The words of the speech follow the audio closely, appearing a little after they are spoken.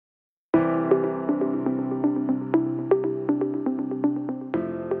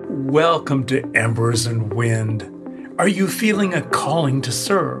Welcome to Embers and Wind. Are you feeling a calling to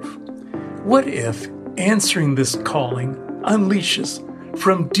serve? What if answering this calling unleashes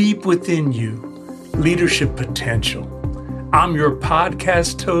from deep within you leadership potential? I'm your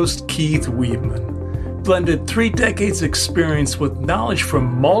podcast host, Keith Weedman, blended 3 decades experience with knowledge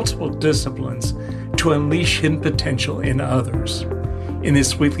from multiple disciplines to unleash hidden potential in others. In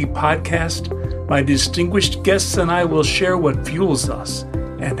this weekly podcast, my distinguished guests and I will share what fuels us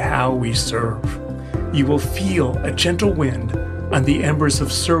and how we serve. You will feel a gentle wind on the embers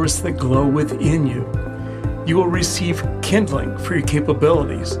of service that glow within you. You will receive kindling for your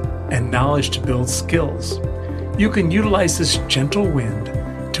capabilities and knowledge to build skills. You can utilize this gentle wind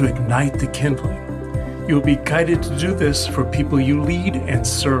to ignite the kindling. You will be guided to do this for people you lead and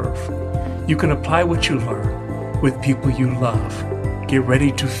serve. You can apply what you learn with people you love. Get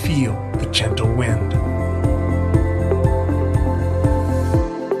ready to feel the gentle wind.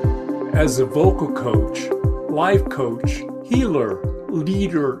 As a vocal coach, life coach, healer,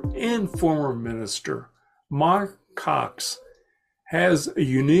 leader, and former minister, Mark Cox has a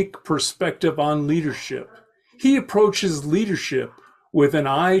unique perspective on leadership. He approaches leadership with an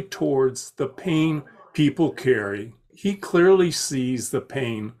eye towards the pain people carry. He clearly sees the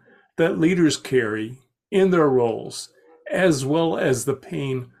pain that leaders carry in their roles, as well as the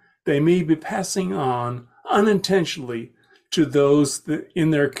pain they may be passing on unintentionally to those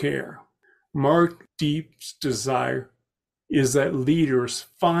in their care. Mark's deep desire is that leaders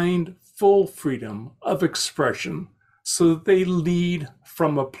find full freedom of expression so that they lead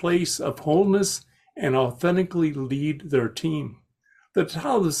from a place of wholeness and authentically lead their team. The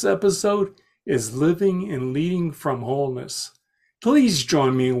title of this episode is Living and Leading from Wholeness. Please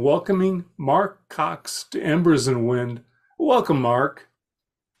join me in welcoming Mark Cox to Embers and Wind. Welcome, Mark.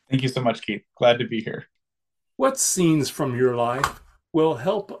 Thank you so much, Keith. Glad to be here. What scenes from your life will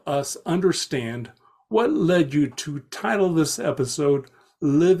help us understand what led you to title this episode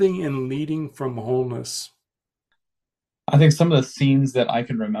Living and Leading from Wholeness? I think some of the scenes that I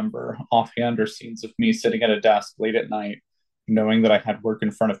can remember offhand are scenes of me sitting at a desk late at night, knowing that I had work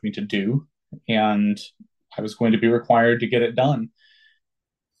in front of me to do, and I was going to be required to get it done.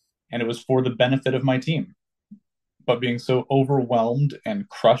 And it was for the benefit of my team. But being so overwhelmed and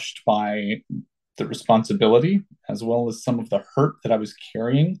crushed by the responsibility, as well as some of the hurt that I was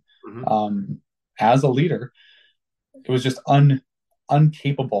carrying as a leader, it was just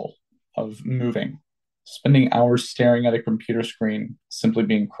incapable of moving. Spending hours staring at a computer screen, simply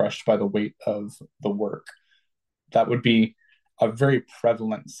being crushed by the weight of the work. That would be a very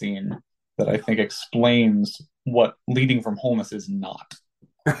prevalent scene that I think explains what leading from wholeness is not.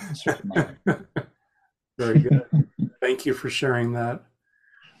 Very good. Thank you for sharing that.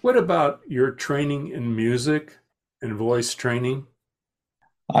 What about your training in music and voice training?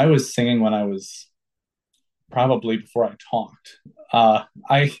 I was singing when I was probably before I talked.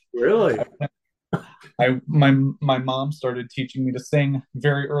 My mom started teaching me to sing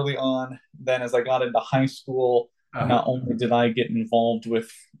very early on. Then as I got into high school, not only did I get involved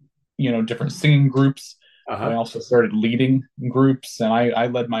with, different singing groups, I also started leading groups, and I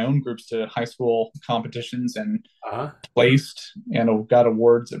led my own groups to high school competitions and placed and got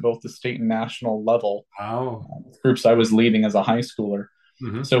awards at both the state and national level. Wow. Groups I was leading as a high schooler.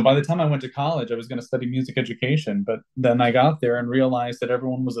 Mm-hmm. So by the time I went to college, I was going to study music education, but then I got there and realized that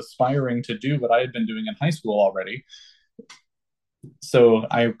everyone was aspiring to do what I had been doing in high school already. So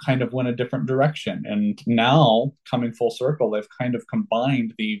I kind of went a different direction. And now, coming full circle, I've kind of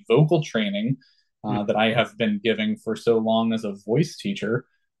combined the vocal training that I have been giving for so long as a voice teacher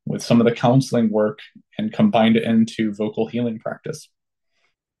with some of the counseling work and combined it into vocal healing practice.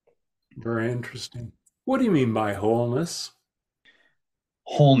 Very interesting. What do you mean by wholeness?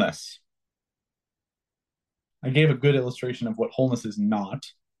 Wholeness. I gave a good illustration of what wholeness is not.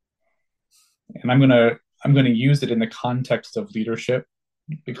 And I'm going to use it in the context of leadership,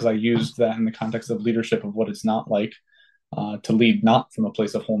 because I used that in the context of leadership of what it's not like to lead not from a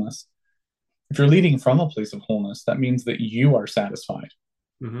place of wholeness. If you're leading from a place of wholeness, that means that you are satisfied.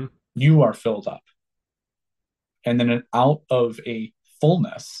 Mm-hmm. You are filled up. And then out of a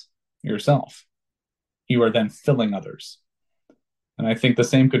fullness yourself, you are then filling others. And I think the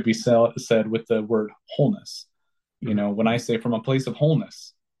same could be said with the word wholeness. When I say from a place of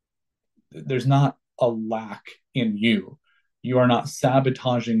wholeness, there's not a lack in you. You are not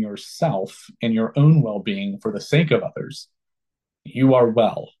sabotaging yourself and your own well-being for the sake of others. You are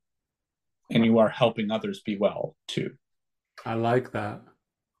well. And you are helping others be well, too. I like that.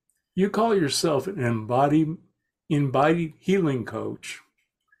 You call yourself an embodied healing coach.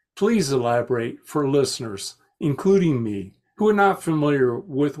 Please elaborate for listeners, including me, who are not familiar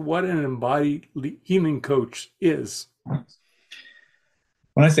with what an embodied healing coach is.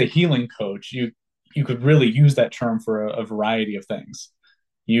 When I say healing coach, you could really use that term for a variety of things.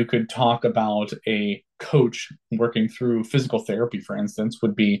 You could talk about a coach working through physical therapy, for instance,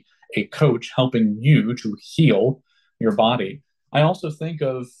 would be a coach helping you to heal your body. I also think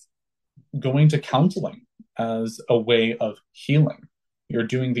of going to counseling as a way of healing. You're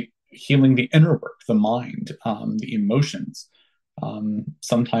doing the healing the inner work, the mind, the emotions,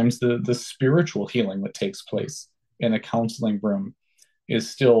 sometimes the spiritual healing that takes place in a counseling room is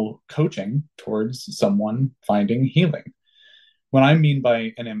still coaching towards someone finding healing. What I mean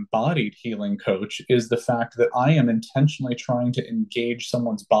by an embodied healing coach is the fact that I am intentionally trying to engage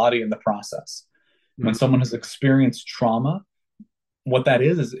someone's body in the process. When Mm-hmm. someone has experienced trauma, what that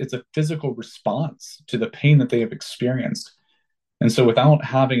is it's a physical response to the pain that they have experienced. And so without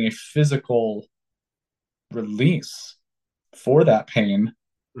having a physical release for that pain,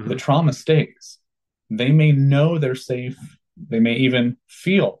 the Mm-hmm. trauma stays. They may know they're safe, they may even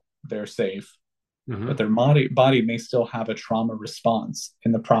feel they're safe, Mm-hmm. but their body may still have a trauma response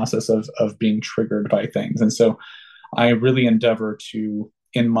in the process of being triggered by things. And so I really endeavor to,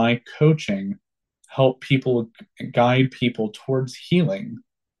 in my coaching, help people, guide people towards healing,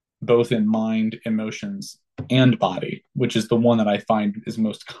 both in mind, emotions, and body, which is the one that I find is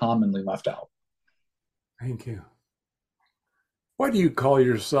most commonly left out. Thank you. Why do you call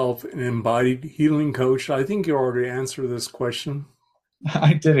yourself an embodied healing coach? I think you already answered this question.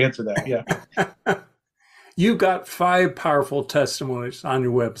 I did answer that, yeah. You got 5 powerful testimonies on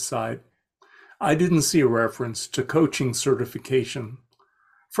your website. I didn't see a reference to coaching certification.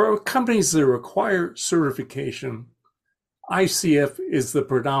 For companies that require certification, ICF is the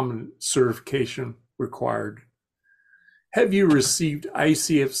predominant certification required. Have you received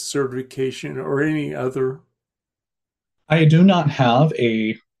ICF certification or any other? I do not have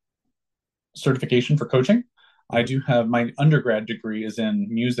a certification for coaching. I do have my undergrad degree is in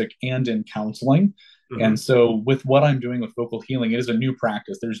music and in counseling. Mm-hmm. And so with what I'm doing with vocal healing, it is a new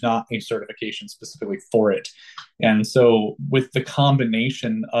practice. There's not a certification specifically for it. And so with the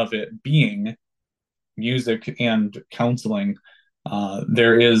combination of it being music and counseling,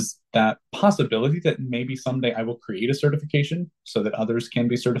 there is that possibility that maybe someday I will create a certification so that others can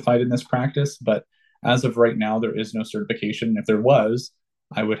be certified in this practice. But as of right now, there is no certification. If there was,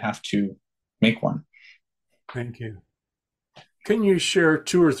 I would have to make one. Thank you. Can you share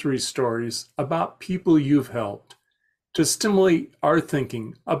 2 or 3 stories about people you've helped to stimulate our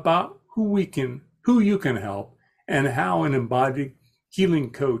thinking about who you can help and how an embodied healing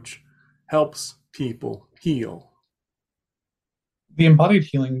coach helps people heal? The embodied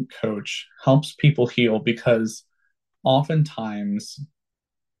healing coach helps people heal because oftentimes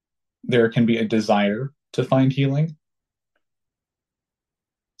there can be a desire to find healing.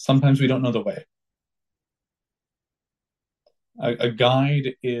 Sometimes we don't know the way. A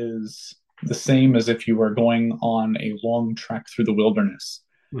guide is the same as if you were going on a long trek through the wilderness.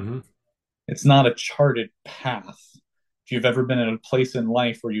 Mm-hmm. It's not a charted path. If you've ever been in a place in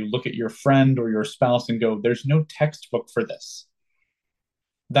life where you look at your friend or your spouse and go, there's no textbook for this.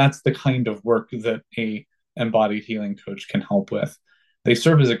 That's the kind of work that a embodied healing coach can help with. They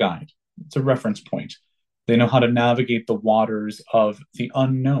serve as a guide. It's a reference point. They know how to navigate the waters of the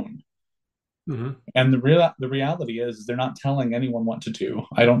unknown. Mm-hmm. And the reality is they're not telling anyone what to do.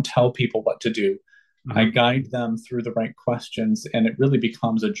 I don't tell people what to do. I Mm-hmm. guide them through the right questions, and it really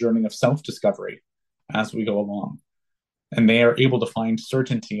becomes a journey of self-discovery as we go along. And they are able to find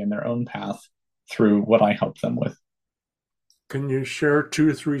certainty in their own path through what I help them with. Can you share 2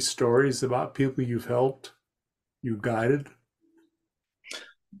 or 3 stories about people you've helped, you guided?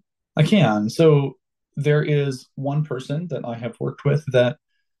 I can. So there is one person that I have worked with that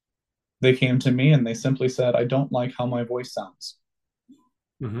they came to me and they simply said, I don't like how my voice sounds.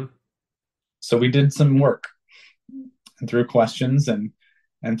 Mm-hmm. So we did some work, and through questions and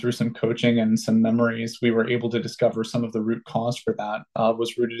through some coaching and some memories, we were able to discover some of the root cause for that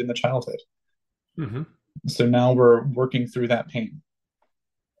was rooted in the childhood. Mm-hmm. So now we're working through that pain.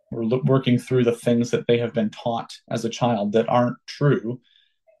 We're working through the things that they have been taught as a child that aren't true,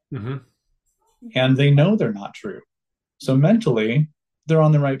 Mm-hmm. and they know they're not true. So mentally, they're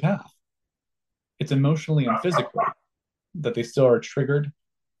on the right path. It's emotionally and physically that they still are triggered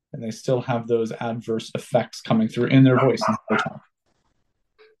and they still have those adverse effects coming through in their voice and their talk.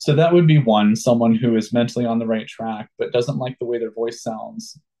 So that would be one, someone who is mentally on the right track but doesn't like the way their voice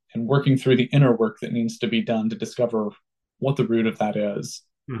sounds, and working through the inner work that needs to be done to discover what the root of that is,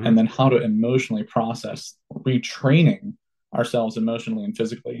 Mm-hmm. and then how to emotionally process retraining ourselves emotionally and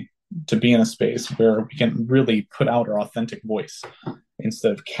physically to be in a space where we can really put out our authentic voice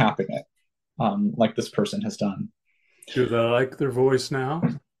instead of capping it, like this person has done. Do they like their voice now?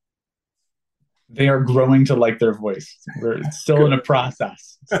 They are growing to like their voice. We're still in a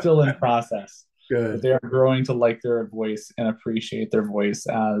process, still in process. But Good. they are growing to like their voice and appreciate their voice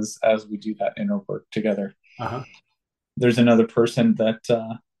as we do that inner work together. Uh-huh. There's another person that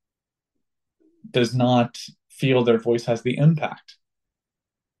does not feel their voice has the impact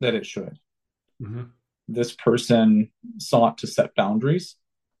that it should. Mm-hmm. This person sought to set boundaries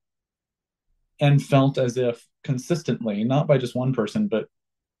and felt as if consistently, not by just one person, but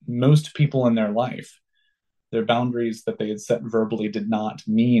most people in their life, their boundaries that they had set verbally did not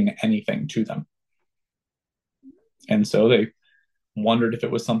mean anything to them. And so they wondered if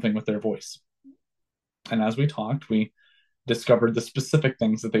it was something with their voice. And as we talked, we discovered the specific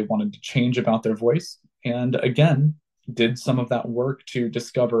things that they wanted to change about their voice. And again, did some of that work to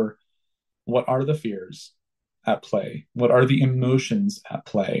discover what are the fears at play? What are the emotions at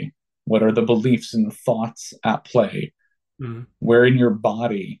play? What are the beliefs and the thoughts at play? Mm-hmm. Where in your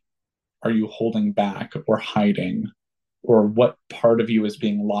body are you holding back or hiding? Or what part of you is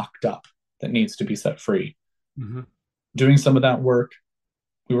being locked up that needs to be set free? Mm-hmm. Doing some of that work,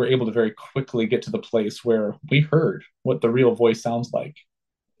 we were able to very quickly get to the place where we heard what the real voice sounds like.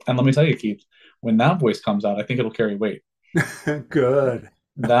 And let me tell you, Keith, when that voice comes out, I think it'll carry weight. Good.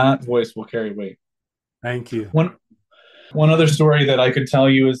 That voice will carry weight. Thank you. One other story that I could tell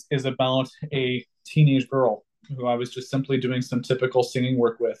you is about a teenage girl who I was just simply doing some typical singing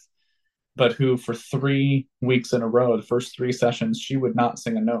work with, but who for 3 weeks in a row, the first 3 sessions, she would not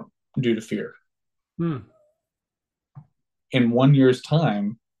sing a note due to fear. Hmm. In 1 year's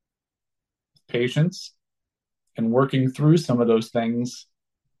time, patience and working through some of those things,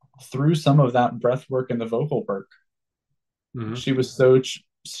 through some of that breath work and the vocal work, Mm-hmm.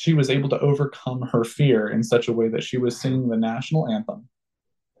 she was able to overcome her fear in such a way that she was singing the national anthem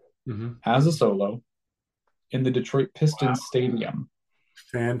Mm-hmm. as a solo in the Detroit Pistons Wow. stadium.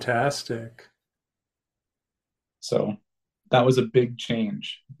 Fantastic. So that was a big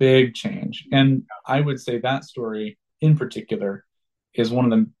change, big change. And I would say that story in particular is one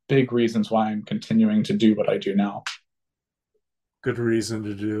of the big reasons why I'm continuing to do what I do now. Good reason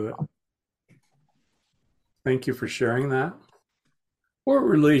to do it. Thank you for sharing that. What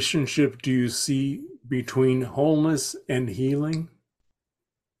relationship do you see between wholeness and healing?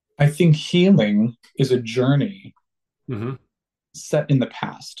 I think healing is a journey Mm-hmm. set in the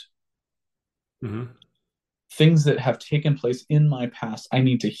past. Mm-hmm. Things that have taken place in my past, I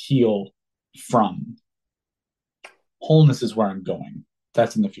need to heal from. Wholeness is where I'm going.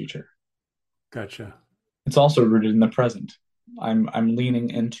 That's in the future. Gotcha. It's also rooted in the present. I'm leaning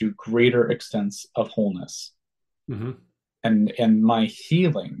into greater extents of wholeness. Mm-hmm. And my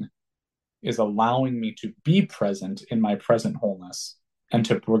healing is allowing me to be present in my present wholeness and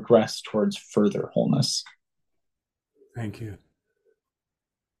to progress towards further wholeness. Thank you.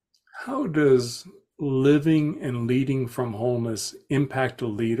 How does living and leading from wholeness impact a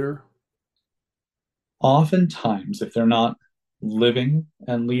leader? Oftentimes, if they're not living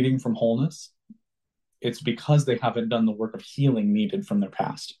and leading from wholeness, it's because they haven't done the work of healing needed from their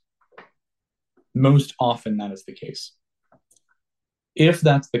past. Most often, that is the case. If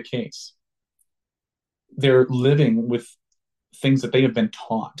that's the case, they're living with things that they have been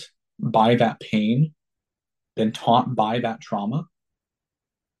taught by that pain, been taught by that trauma,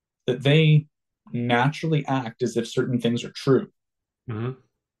 that they naturally act as if certain things are true. Mm-hmm.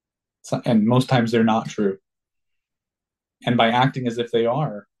 And most times they're not true. And by acting as if they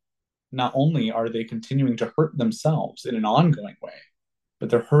are, not only are they continuing to hurt themselves in an ongoing way, but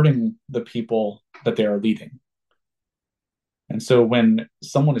they're hurting the people that they are leading. And so when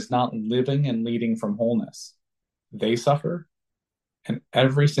someone is not living and leading from wholeness, they suffer, and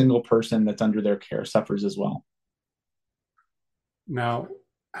every single person that's under their care suffers as well. Now,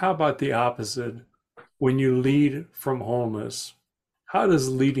 how about the opposite? When you lead from wholeness, how does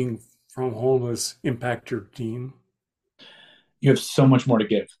leading from wholeness impact your team? You have so much more to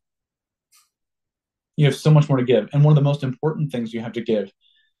give. You have so much more to give. And one of the most important things you have to give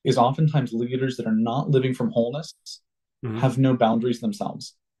is oftentimes leaders that are not living from wholeness Mm-hmm. have no boundaries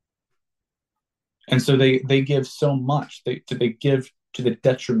themselves. And so they give so much. They give to the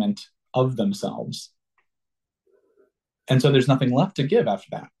detriment of themselves. And so there's nothing left to give after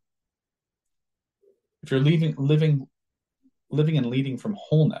that. If you're living and leading from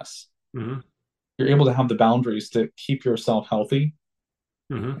wholeness, Mm-hmm. you're able to have the boundaries to keep yourself healthy.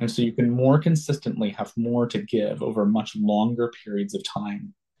 Mm-hmm. And so you can more consistently have more to give over much longer periods of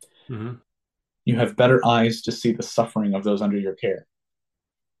time. Mm-hmm. You have better eyes to see the suffering of those under your care.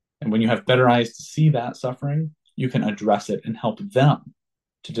 And when you have better eyes to see that suffering, you can address it and help them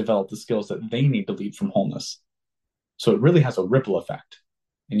to develop the skills that they need to lead from wholeness. So it really has a ripple effect,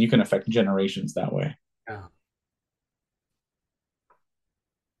 and you can affect generations that way. Yeah.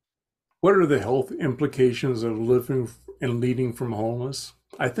 What are the health implications of living and leading from wholeness?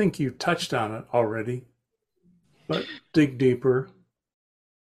 I think you touched on it already, but dig deeper.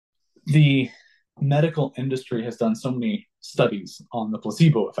 The medical industry has done so many studies on the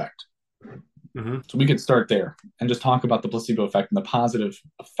placebo effect. Mm-hmm. So we could start there and just talk about the placebo effect and the positive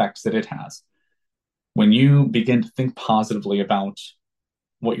effects that it has. When you begin to think positively about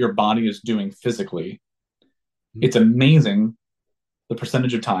what your body is doing physically, it's amazing the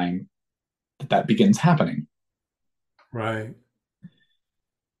percentage of time that begins happening. Right.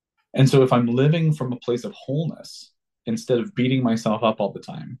 And so if I'm living from a place of wholeness instead of beating myself up all the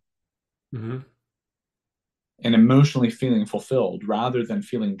time, Mm-hmm. and emotionally feeling fulfilled rather than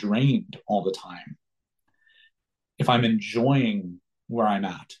feeling drained all the time, if I'm enjoying where I'm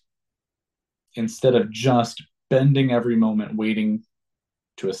at instead of just bending every moment waiting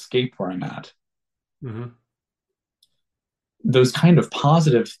to escape where I'm at, Mm-hmm. those kind of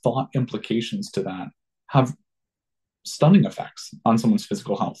positive thought implications to that have stunning effects on someone's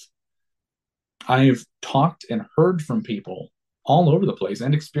physical health. I've talked and heard from people all over the place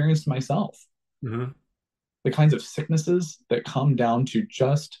and experienced myself Mm-hmm. the kinds of sicknesses that come down to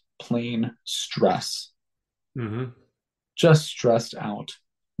just plain stress, Mm-hmm. just stressed out.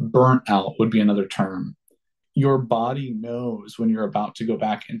 Burnt out would be another term. Your body knows when you're about to go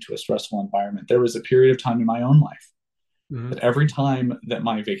back into a stressful environment. There was a period of time in my own life Mm-hmm. that every time that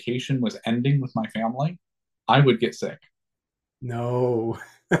my vacation was ending with my family, I would get sick. No.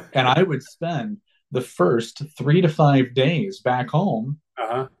 And I would spend the first 3 to 5 days back home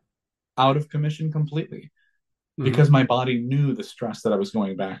Uh-huh. out of commission completely Mm-hmm. because my body knew the stress that I was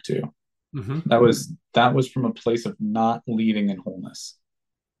going back to. Mm-hmm. That was from a place of not leading in wholeness,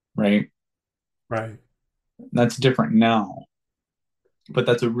 right? Right. That's different now, but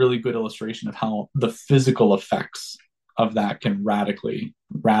that's a really good illustration of how the physical effects of that can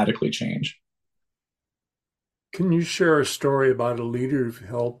radically change. Can you share a story about a leader who've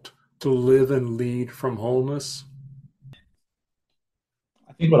helped to live and lead from wholeness?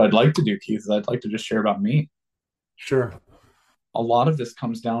 I think what I'd like to do, Keith, is I'd like to just share about me. Sure. A lot of this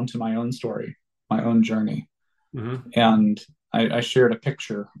comes down to my own story, my own journey. Mm-hmm. And I shared a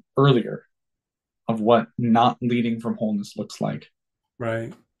picture earlier of what not leading from wholeness looks like.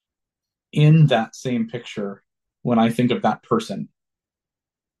 Right. In that same picture, when I think of that person,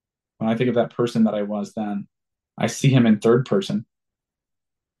 when I think of that person that I was then, I see him in third person.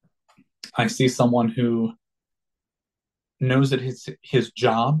 I see someone who knows that his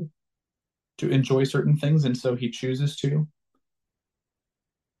job to enjoy certain things, and so he chooses to.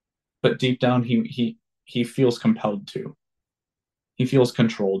 But deep down, he feels compelled to. He feels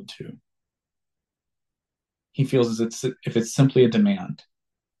controlled to. He feels as if it's simply a demand.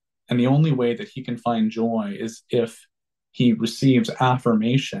 And the only way that he can find joy is if he receives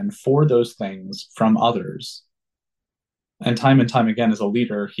affirmation for those things from others. And time again, as a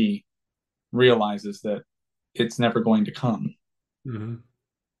leader, he realizes that it's never going to come. Mm-hmm.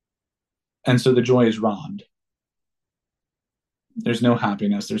 And so the joy is robbed. There's no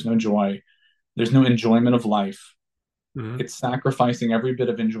happiness, there's no joy, there's no enjoyment of life. Mm-hmm. It's sacrificing every bit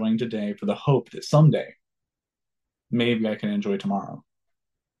of enjoying today for the hope that someday maybe I can enjoy tomorrow.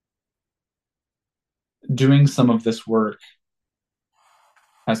 Doing some of this work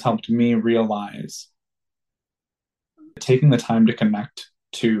has helped me realize taking the time to connect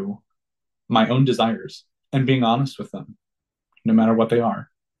to my own desires and being honest with them, no matter what they are.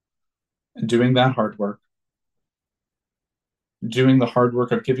 Doing that hard work, doing the hard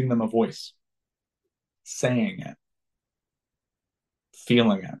work of giving them a voice, saying it,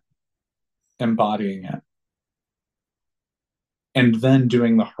 feeling it, embodying it, and then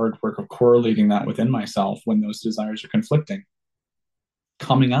doing the hard work of correlating that within myself when those desires are conflicting,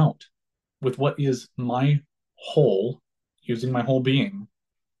 coming out with what is my whole, using my whole being,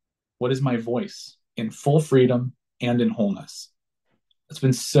 what is my voice in full freedom and in wholeness. It's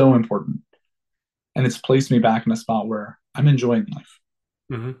been so important. And it's placed me back in a spot where I'm enjoying life.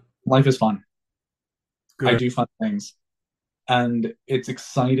 Mm-hmm. Life is fun. I Good. do fun things. And it's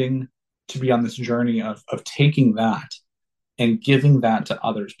exciting to be on this journey of taking that and giving that to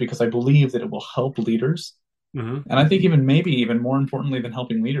others because I believe that it will help leaders. Mm-hmm. And I think maybe even more importantly than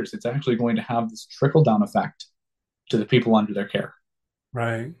helping leaders, it's actually going to have this trickle down effect to the people under their care.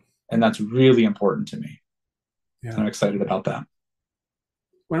 Right. And that's really important to me. Yeah. I'm excited about that.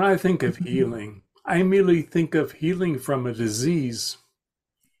 When I think of healing, I immediately think of healing from a disease.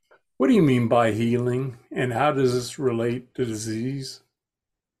 What do you mean by healing, and how does this relate to disease?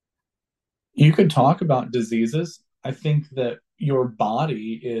 You could talk about diseases. I think that your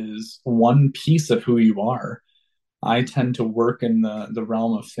body is one piece of who you are. I tend to work in the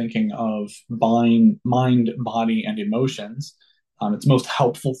realm of thinking of mind, body, and emotions. It's most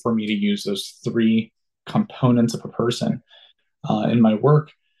helpful for me to use those three components of a person in my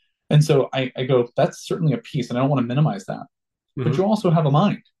work. And so I go, that's certainly a piece, and I don't want to minimize that. But Mm-hmm. you also have a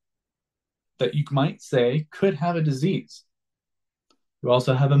mind that you might say could have a disease. You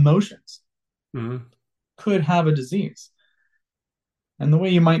also have emotions, Mm-hmm. could have a disease. And the way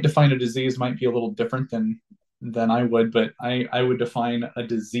you might define a disease might be a little different than I would, but I would define a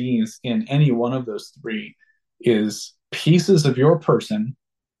disease in any one of those three is pieces of your person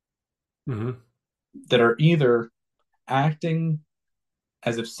Mm-hmm. that are either acting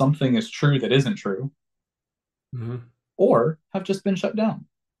as if something is true that isn't true, Mm-hmm. or have just been shut down.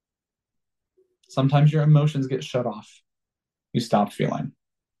 Sometimes your emotions get shut off. You stop feeling.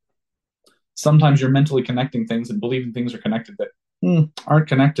 Sometimes you're mentally connecting things and believing things are connected that aren't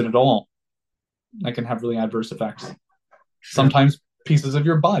connected at all. That can have really adverse effects. Sure. Sometimes pieces of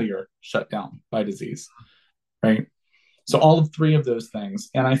your body are shut down by disease, right? So all of three of those things.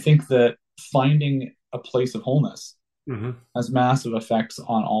 And I think that finding a place of wholeness Mm-hmm. has massive effects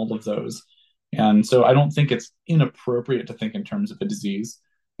on all of those. And so I don't think it's inappropriate to think in terms of a disease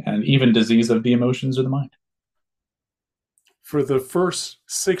and even disease of the emotions or the mind. For the first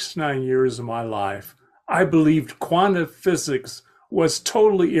 6 to 9 years of my life, I believed quantum physics was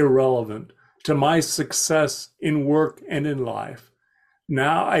totally irrelevant to my success in work and in life.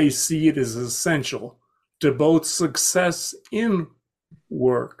 Now I see it as essential to both success in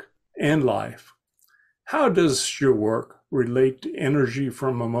work and life. How does your work relate to energy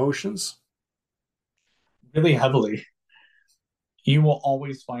from emotions? Really heavily, you will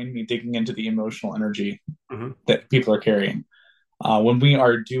always find me digging into the emotional energy Mm-hmm. that people are carrying. When we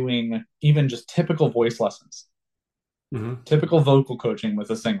are doing even just typical voice lessons, Mm-hmm. typical vocal coaching with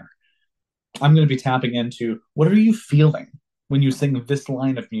a singer, I'm going to be tapping into what are you feeling when you sing this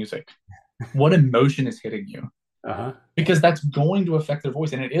line of music? What emotion is hitting you? Uh-huh. Because that's going to affect their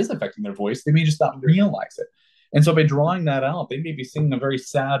voice, and it is affecting their voice. They may just not realize it. And so by drawing that out, they may be singing a very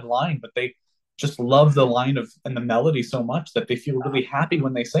sad line, but they just love the line of and the melody so much that they feel really happy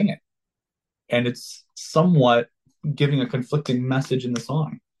when they sing it. And it's somewhat giving a conflicting message in the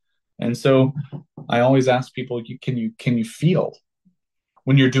song. And so I always ask people, can you feel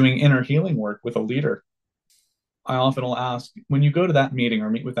when you're doing inner healing work with a leader? I often will ask, when you go to that meeting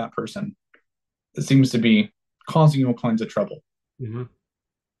or meet with that person, it seems to be causing you all kinds of trouble. Mm-hmm.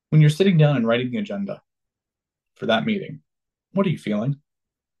 When you're sitting down and writing the agenda for that meeting, what are you feeling?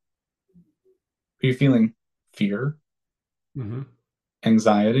 Are you feeling fear, Mm-hmm.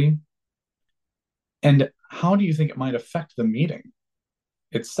 anxiety? And how do you think it might affect the meeting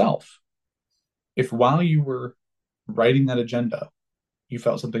itself if while you were writing that agenda, you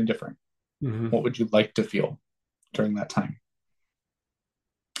felt something different? Mm-hmm. What would you like to feel during that time?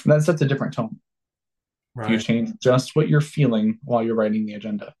 And that sets a different tone. If you Right. change just what you're feeling while you're writing the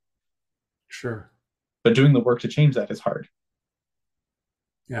agenda, Sure. but doing the work to change that is hard.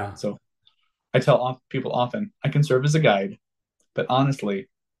 Yeah. So I tell people often, I can serve as a guide, but honestly,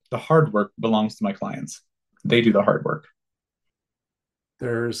 the hard work belongs to my clients. They do the hard work.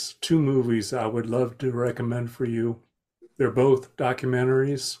 There's two movies I would love to recommend for you. They're both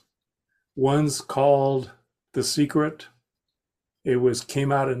documentaries. One's called The Secret. It was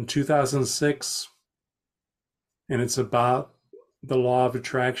came out in 2006, and it's about the law of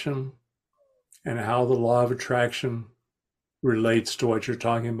attraction and how the law of attraction relates to what you're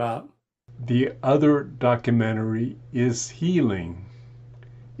talking about. The other documentary is Healing.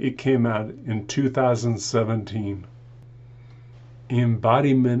 It came out in 2017.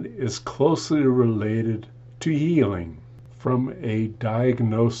 Embodiment is closely related to healing from a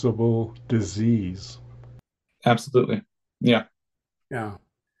diagnosable disease. Absolutely. Yeah. Yeah.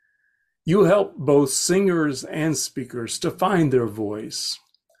 You help both singers and speakers to find their voice.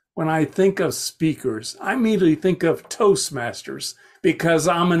 When I think of speakers, I immediately think of Toastmasters because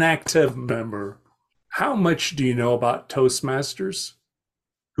I'm an active member. How much do you know about Toastmasters?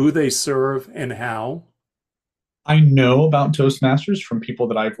 Who they serve and how? I know about Toastmasters from people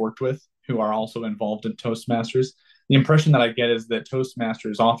that I've worked with who are also involved in Toastmasters. The impression that I get is that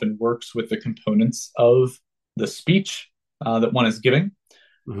Toastmasters often works with the components of the speech that one is giving.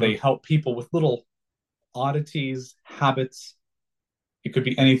 Mm-hmm. They help people with little oddities, habits. It could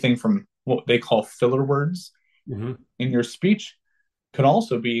be anything from what they call filler words Mm-hmm. in your speech, could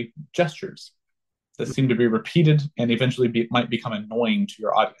also be gestures that seem to be repeated and eventually might become annoying to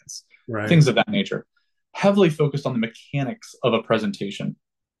your audience. things of that nature. Heavily focused on the mechanics of a presentation.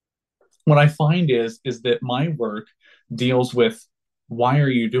 What I find is that my work deals with, why are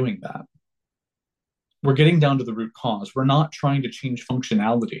you doing that? We're getting down to the root cause. We're not trying to change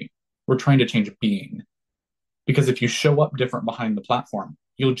functionality. We're trying to change being. Because if you show up different behind the platform,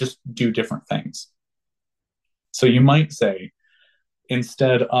 you'll just do different things. So you might say,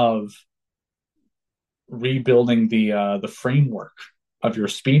 instead of rebuilding the framework of your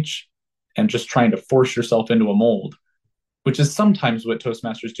speech and just trying to force yourself into a mold, which is sometimes what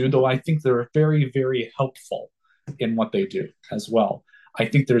Toastmasters do, though I think they're very, very helpful in what they do as well. I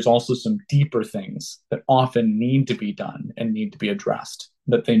think there's also some deeper things that often need to be done and need to be addressed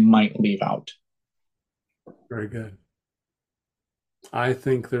that they might leave out. Very good. I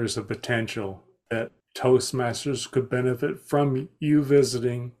think there's a potential that Toastmasters could benefit from you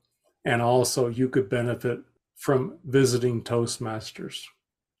visiting, and also you could benefit from visiting Toastmasters.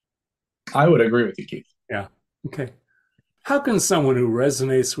 I would agree with you, Keith. Yeah. Okay. How can someone who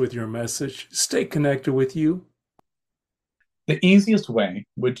resonates with your message stay connected with you? The easiest way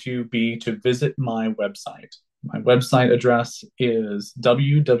would be to visit my website. My website address is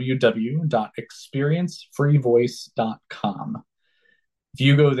www.experiencefreevoice.com. If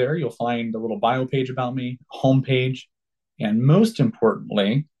you go there, you'll find a little bio page about me, homepage, and most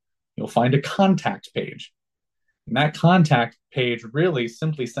importantly, you'll find a contact page. And that contact page really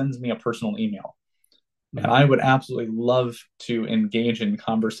simply sends me a personal email. And I would absolutely love to engage in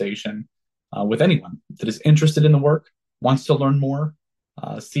conversation with anyone that is interested in the work, wants to learn more,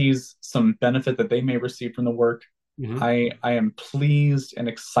 sees some benefit that they may receive from the work. Mm-hmm. I am pleased and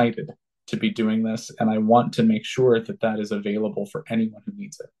excited to be doing this, and I want to make sure that that is available for anyone who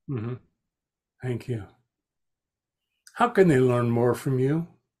needs it. Mm-hmm. Thank you. How can they learn more from you?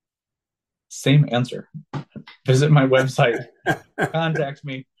 Same answer. Visit my website, contact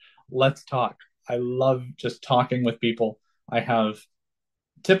me, let's talk. I love just talking with people. I have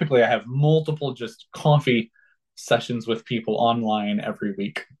multiple just coffee sessions with people online every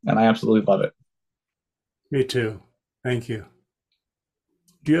week, and I absolutely love it. Me too. Thank you.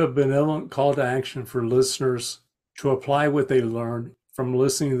 Do you have a benevolent call to action for listeners to apply what they learned from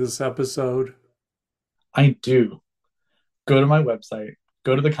listening to this episode? I do. Go to my website,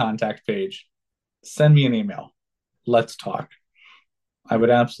 go to the contact page, send me an email. Let's talk. I would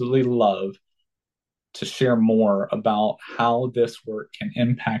absolutely love to share more about how this work can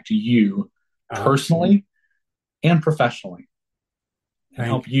impact you personally and professionally, and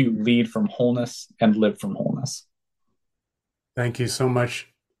help you lead from wholeness and live from wholeness. Thank you so much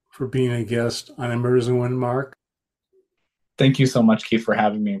for being a guest on Embers and Wind, Mark. Thank you so much, Keith, for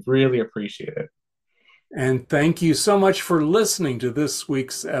having me. Really appreciate it. And thank you so much for listening to this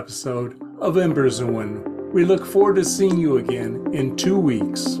week's episode of Embers and Wind. We look forward to seeing you again in 2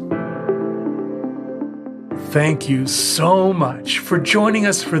 weeks. Thank you so much for joining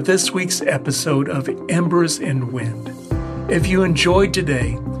us for this week's episode of Embers and Wind. If you enjoyed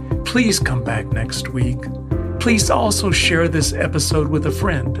today, please come back next week. Please also share this episode with a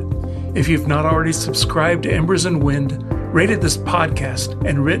friend. If you've not already subscribed to Embers and Wind, rated this podcast,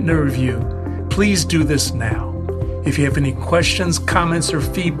 and written a review, please do this now. If you have any questions, comments, or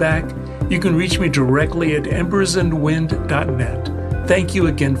feedback, you can reach me directly at embersandwind.net. Thank you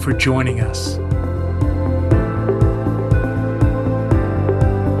again for joining us.